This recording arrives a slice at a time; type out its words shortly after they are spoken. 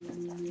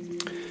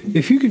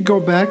If you could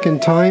go back in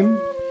time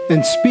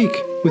and speak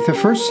with a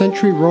first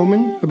century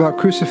Roman about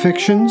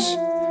crucifixions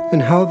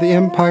and how the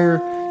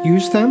empire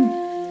used them,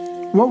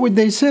 what would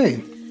they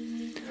say?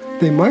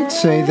 They might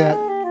say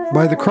that,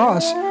 by the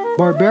cross,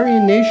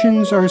 barbarian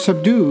nations are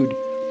subdued,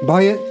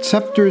 by it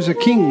scepters of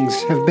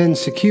kings have been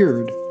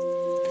secured.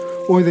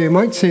 Or they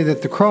might say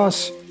that the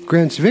cross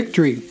grants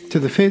victory to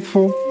the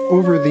faithful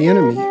over the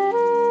enemy.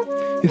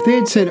 If they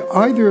had said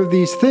either of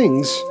these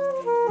things,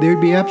 they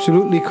would be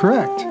absolutely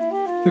correct.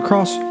 The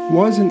cross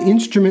was an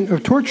instrument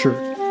of torture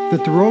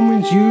that the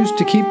Romans used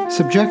to keep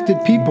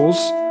subjected peoples,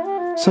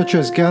 such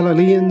as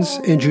Galileans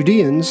and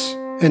Judeans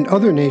and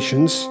other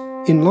nations,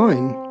 in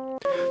line.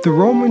 The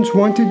Romans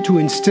wanted to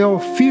instill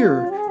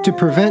fear to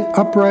prevent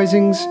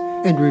uprisings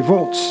and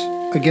revolts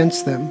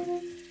against them.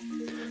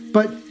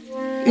 But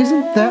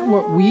isn't that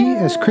what we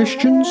as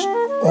Christians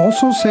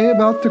also say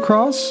about the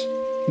cross?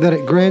 That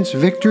it grants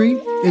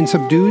victory and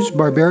subdues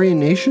barbarian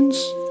nations?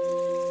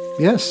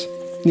 Yes,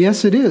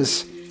 it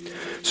is.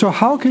 So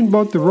how can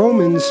both the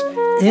Romans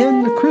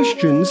and the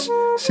Christians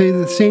say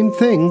the same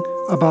thing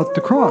about the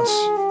cross?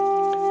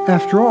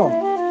 After all,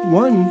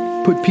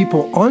 one put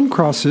people on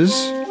crosses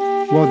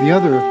while the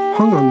other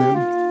hung on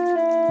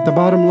them. The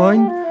bottom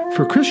line,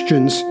 for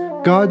Christians,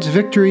 God's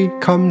victory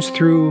comes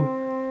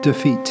through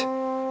defeat.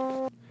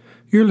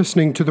 You're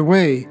listening to The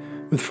Way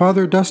with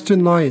Father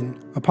Dustin Lyon,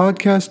 a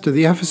podcast of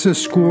the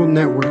Ephesus School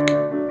Network.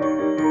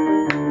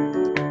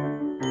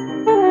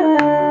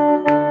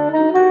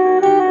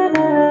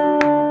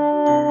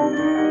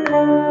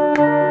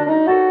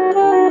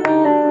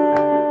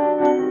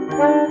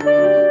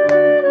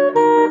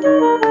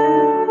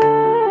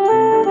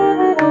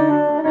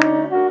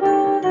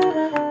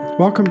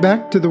 Welcome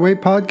back to The Way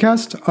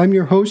podcast. I'm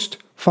your host,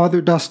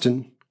 Father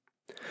Dustin.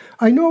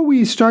 I know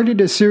we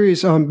started a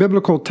series on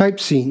biblical type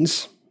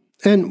scenes,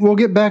 and we'll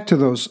get back to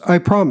those, I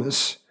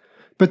promise.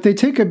 But they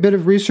take a bit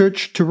of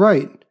research to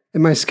write,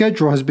 and my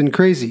schedule has been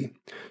crazy.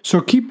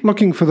 So keep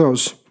looking for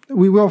those.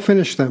 We will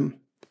finish them.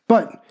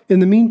 But in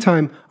the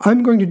meantime,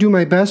 I'm going to do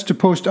my best to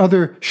post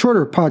other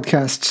shorter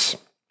podcasts.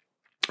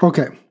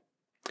 Okay.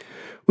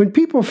 When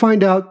people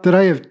find out that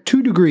I have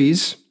 2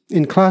 degrees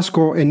in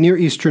classical and Near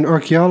Eastern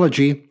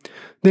archaeology,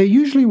 they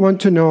usually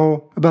want to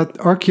know about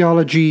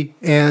archaeology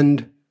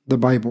and the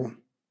Bible.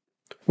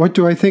 What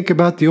do I think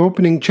about the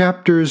opening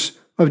chapters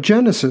of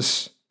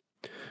Genesis?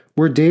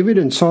 Were David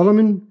and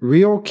Solomon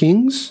real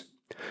kings?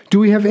 Do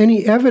we have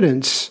any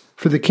evidence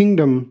for the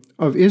kingdom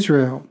of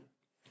Israel?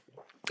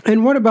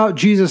 And what about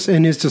Jesus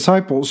and his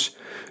disciples?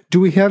 Do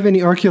we have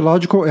any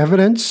archaeological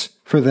evidence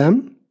for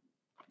them?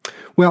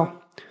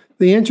 Well,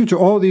 the answer to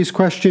all these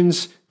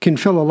questions can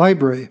fill a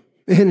library,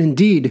 and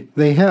indeed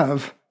they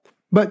have.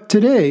 But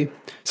today,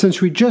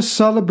 since we just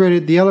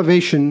celebrated the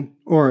elevation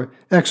or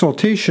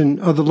exaltation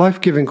of the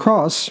life-giving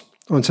cross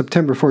on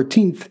September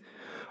 14th,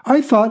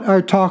 I thought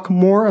I'd talk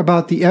more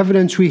about the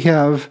evidence we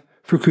have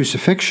for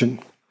crucifixion.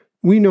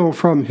 We know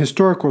from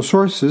historical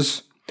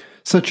sources,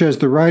 such as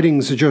the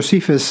writings of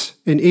Josephus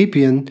and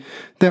Appian,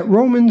 that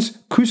Romans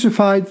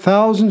crucified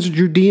thousands of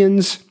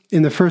Judeans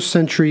in the 1st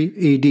century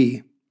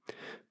A.D.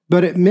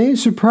 But it may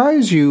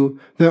surprise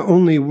you that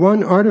only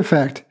one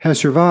artifact has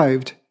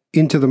survived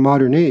into the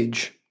modern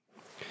age.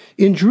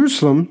 In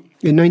Jerusalem,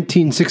 in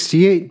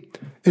 1968,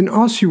 an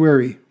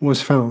ossuary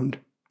was found.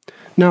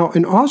 Now,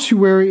 an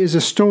ossuary is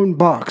a stone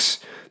box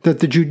that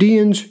the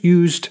Judeans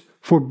used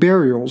for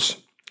burials.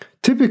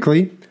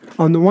 Typically,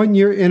 on the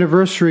 1-year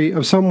anniversary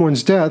of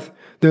someone's death,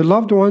 their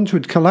loved ones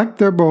would collect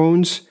their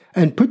bones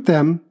and put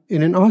them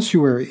in an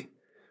ossuary,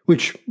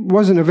 which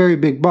wasn't a very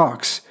big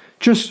box,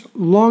 just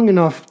long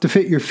enough to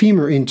fit your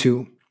femur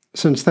into,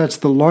 since that's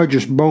the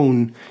largest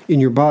bone in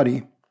your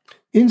body.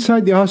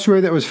 Inside the ossuary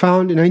that was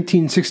found in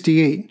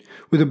 1968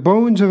 were the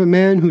bones of a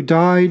man who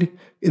died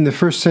in the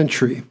 1st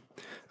century,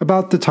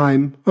 about the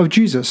time of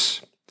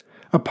Jesus.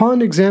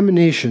 Upon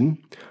examination,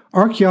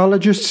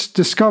 archaeologists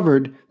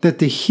discovered that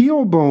the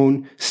heel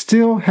bone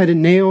still had a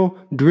nail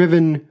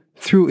driven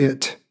through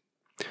it.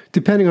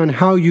 Depending on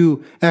how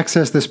you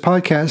access this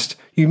podcast,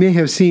 you may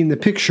have seen the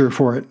picture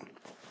for it.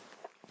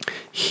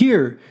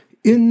 Here,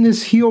 in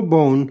this heel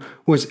bone,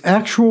 was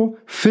actual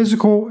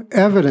physical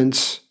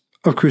evidence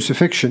of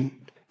crucifixion.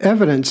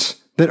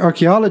 Evidence that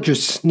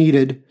archaeologists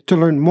needed to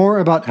learn more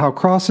about how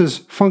crosses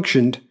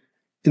functioned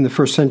in the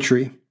 1st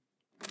century.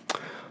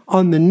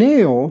 On the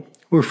nail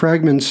were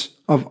fragments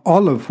of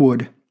olive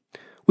wood,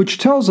 which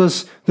tells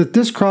us that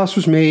this cross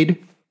was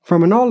made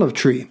from an olive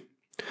tree.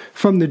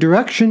 From the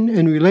direction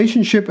and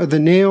relationship of the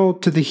nail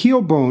to the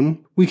heel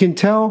bone, we can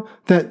tell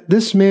that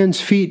this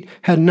man's feet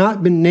had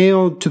not been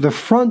nailed to the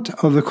front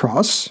of the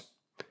cross,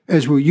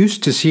 as we're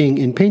used to seeing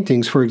in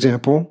paintings, for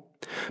example,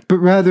 but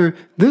rather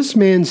this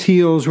man's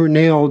heels were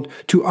nailed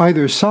to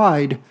either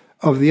side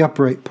of the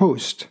upright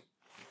post.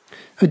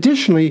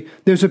 Additionally,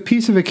 there's a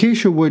piece of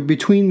acacia wood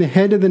between the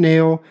head of the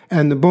nail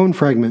and the bone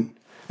fragment,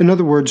 in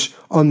other words,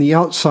 on the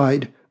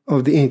outside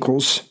of the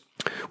ankles,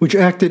 which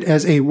acted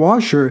as a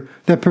washer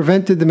that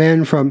prevented the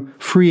man from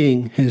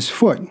freeing his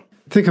foot.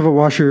 Think of a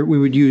washer we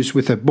would use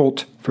with a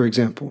bolt, for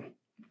example.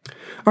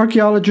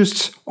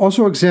 Archaeologists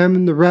also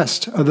examined the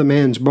rest of the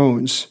man's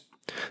bones.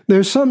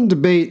 There's some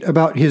debate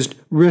about his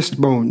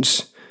wrist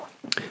bones.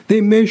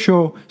 They may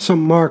show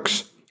some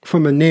marks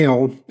from a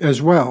nail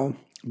as well,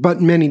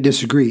 but many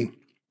disagree.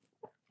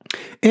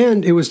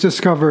 And it was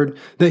discovered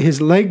that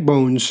his leg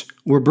bones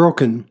were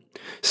broken,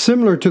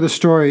 similar to the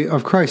story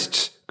of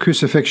Christ's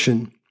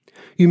crucifixion.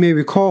 You may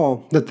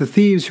recall that the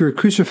thieves who were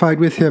crucified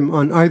with him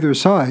on either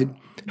side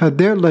had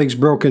their legs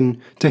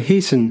broken to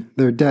hasten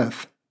their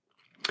death.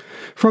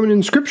 From an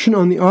inscription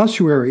on the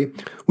ossuary,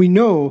 we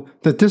know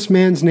that this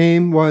man's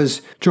name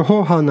was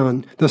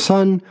Jehohanan, the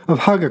son of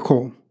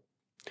Haggakol.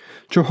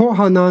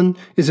 Jehohanan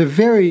is a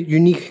very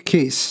unique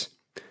case.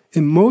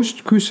 In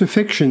most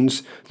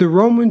crucifixions, the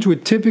Romans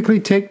would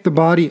typically take the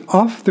body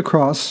off the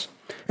cross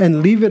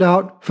and leave it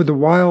out for the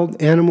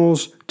wild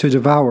animals to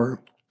devour.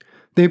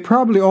 They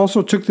probably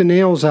also took the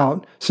nails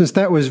out, since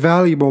that was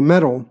valuable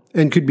metal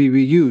and could be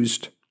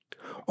reused.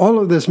 All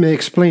of this may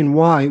explain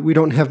why we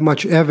don't have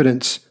much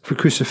evidence for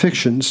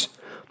crucifixions,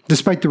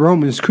 despite the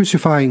Romans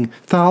crucifying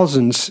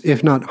thousands,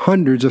 if not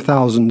hundreds of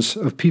thousands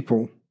of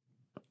people.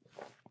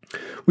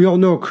 We all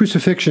know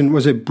crucifixion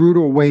was a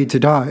brutal way to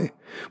die,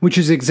 which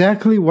is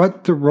exactly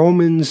what the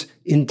Romans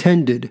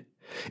intended.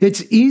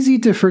 It's easy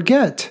to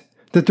forget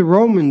that the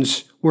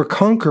Romans were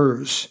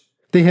conquerors.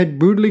 They had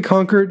brutally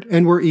conquered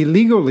and were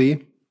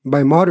illegally,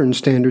 by modern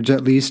standards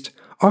at least,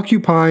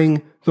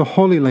 occupying the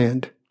Holy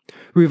Land.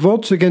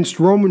 Revolts against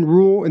Roman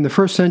rule in the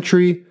first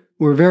century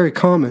were very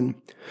common,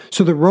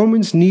 so the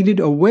Romans needed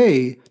a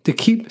way to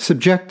keep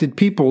subjected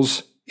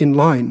peoples in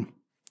line,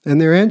 and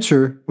their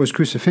answer was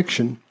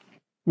crucifixion.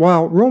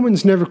 While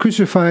Romans never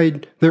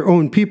crucified their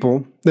own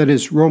people, that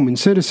is, Roman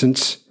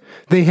citizens,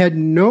 they had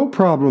no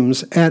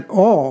problems at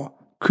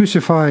all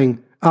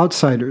crucifying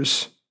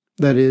outsiders,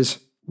 that is,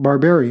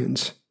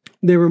 barbarians.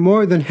 They were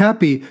more than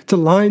happy to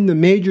line the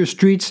major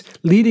streets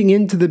leading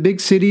into the big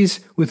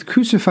cities with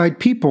crucified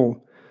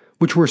people,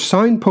 which were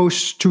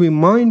signposts to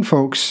remind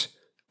folks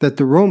that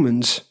the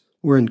Romans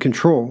were in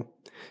control.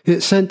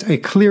 It sent a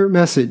clear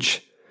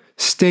message: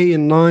 stay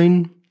in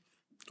line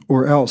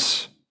or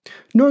else.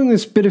 Knowing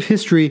this bit of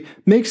history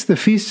makes the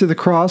Feast of the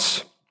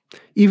Cross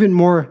even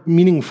more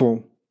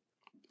meaningful.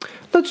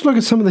 Let's look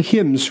at some of the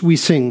hymns we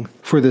sing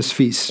for this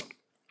feast.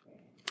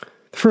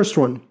 The first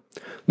one: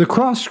 the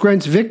cross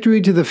grants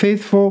victory to the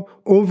faithful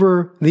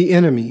over the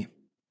enemy.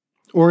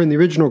 Or in the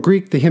original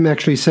Greek, the hymn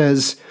actually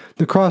says,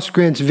 the cross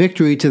grants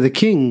victory to the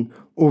king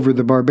over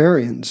the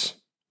barbarians.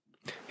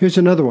 Here's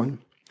another one.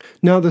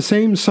 Now the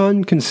same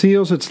sun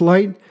conceals its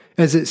light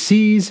as it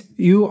sees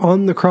you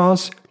on the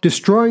cross,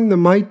 destroying the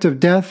might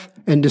of death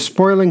and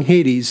despoiling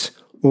Hades,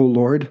 O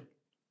Lord.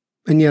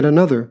 And yet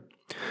another.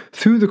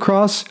 Through the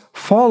cross,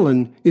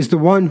 fallen is the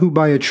one who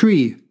by a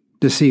tree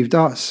deceived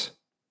us.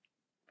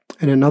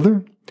 And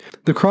another.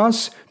 The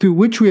cross through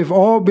which we have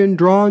all been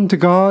drawn to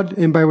God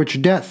and by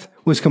which death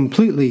was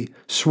completely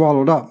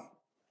swallowed up.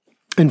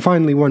 And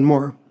finally, one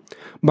more.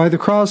 By the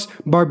cross,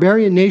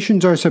 barbarian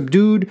nations are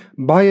subdued.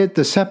 By it,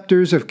 the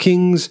scepters of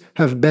kings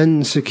have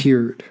been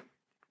secured.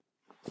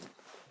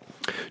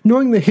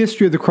 Knowing the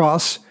history of the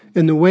cross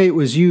and the way it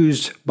was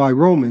used by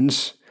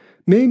Romans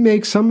may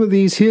make some of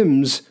these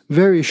hymns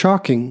very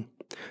shocking.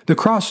 The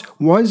cross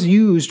was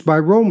used by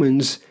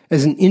Romans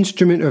as an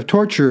instrument of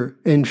torture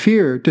and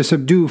fear to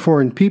subdue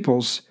foreign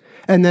peoples,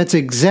 and that's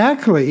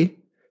exactly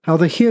how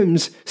the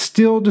hymns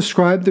still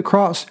describe the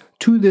cross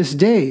to this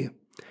day,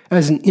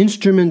 as an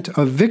instrument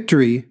of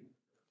victory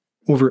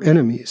over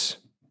enemies.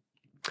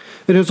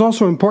 It is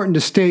also important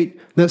to state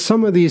that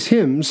some of these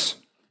hymns,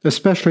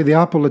 especially the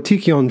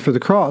Apologikion for the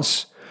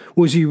cross,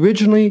 was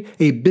originally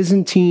a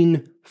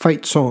Byzantine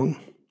fight song.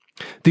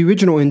 The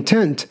original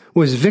intent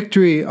was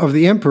victory of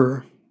the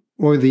emperor,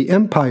 or the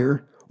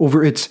empire,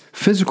 over its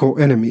physical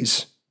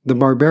enemies, the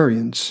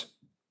barbarians.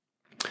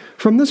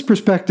 From this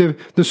perspective,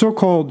 the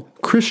so-called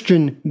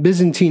Christian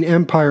Byzantine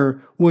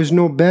Empire was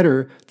no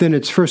better than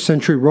its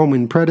first-century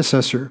Roman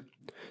predecessor,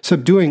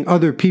 subduing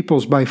other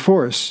peoples by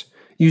force,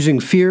 using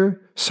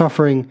fear,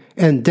 suffering,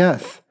 and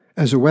death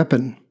as a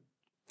weapon.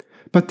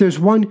 But there's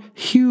one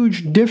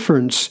huge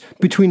difference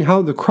between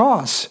how the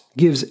cross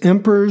gives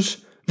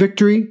emperors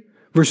victory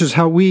versus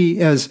how we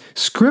as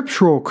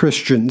scriptural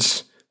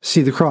Christians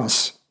see the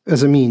cross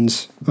as a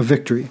means of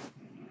victory.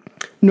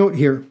 Note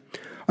here,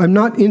 I'm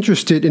not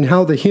interested in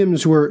how the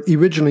hymns were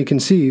originally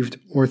conceived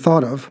or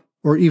thought of,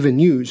 or even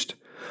used.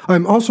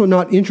 I'm also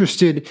not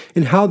interested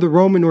in how the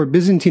Roman or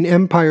Byzantine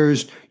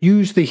empires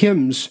used the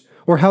hymns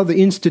or how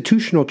the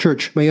institutional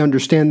church may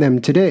understand them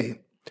today,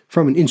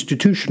 from an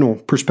institutional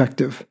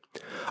perspective.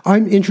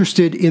 I'm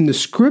interested in the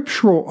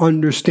scriptural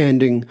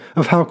understanding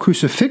of how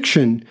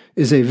crucifixion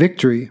is a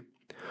victory.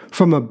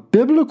 From a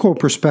biblical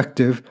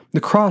perspective,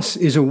 the cross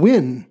is a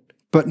win,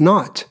 but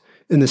not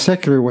in the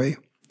secular way.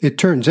 It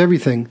turns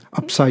everything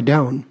upside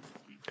down.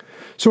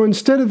 So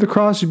instead of the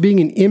cross being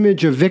an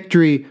image of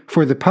victory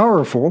for the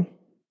powerful,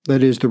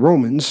 that is, the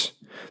Romans,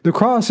 the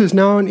cross is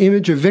now an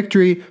image of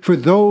victory for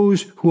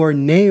those who are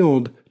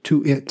nailed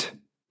to it.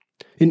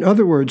 In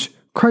other words,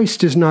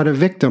 Christ is not a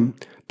victim,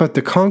 but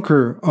the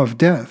conqueror of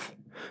death.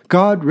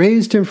 God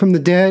raised him from the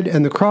dead,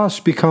 and the cross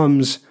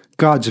becomes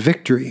God's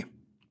victory,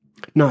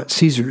 not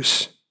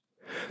Caesar's.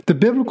 The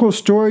biblical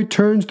story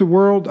turns the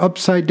world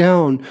upside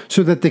down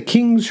so that the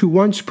kings who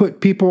once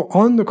put people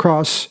on the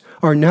cross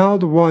are now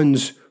the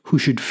ones who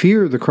should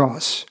fear the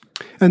cross.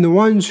 And the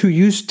ones who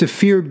used to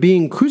fear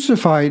being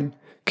crucified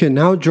can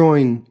now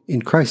join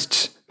in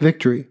Christ's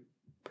victory.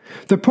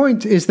 The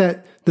point is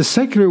that the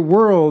secular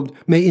world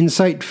may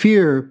incite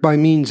fear by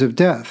means of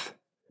death,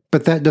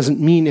 but that doesn't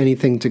mean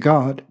anything to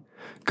God.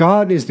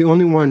 God is the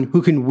only one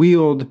who can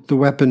wield the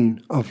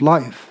weapon of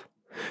life.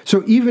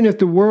 So even if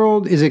the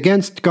world is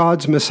against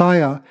God's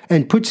Messiah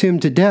and puts him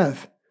to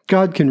death,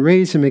 God can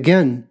raise him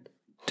again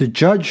to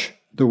judge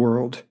the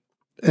world.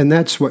 And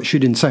that's what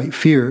should incite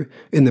fear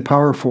in the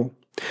powerful.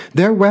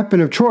 Their weapon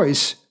of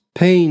choice,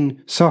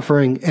 pain,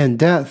 suffering, and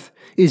death,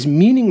 is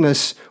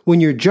meaningless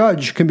when your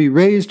judge can be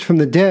raised from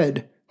the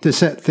dead to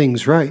set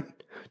things right,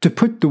 to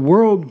put the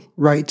world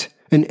right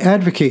and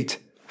advocate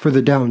for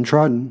the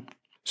downtrodden.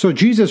 So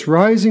Jesus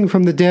rising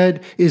from the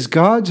dead is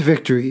God's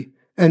victory,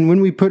 and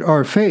when we put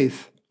our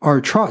faith,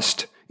 our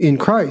trust in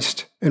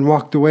Christ and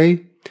walk the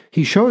way,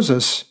 he shows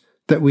us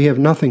that we have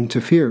nothing to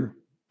fear.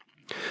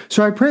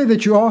 So I pray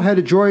that you all had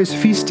a joyous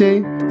feast day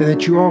and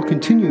that you all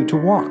continue to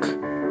walk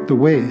the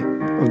way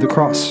of the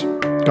cross.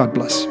 God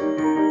bless.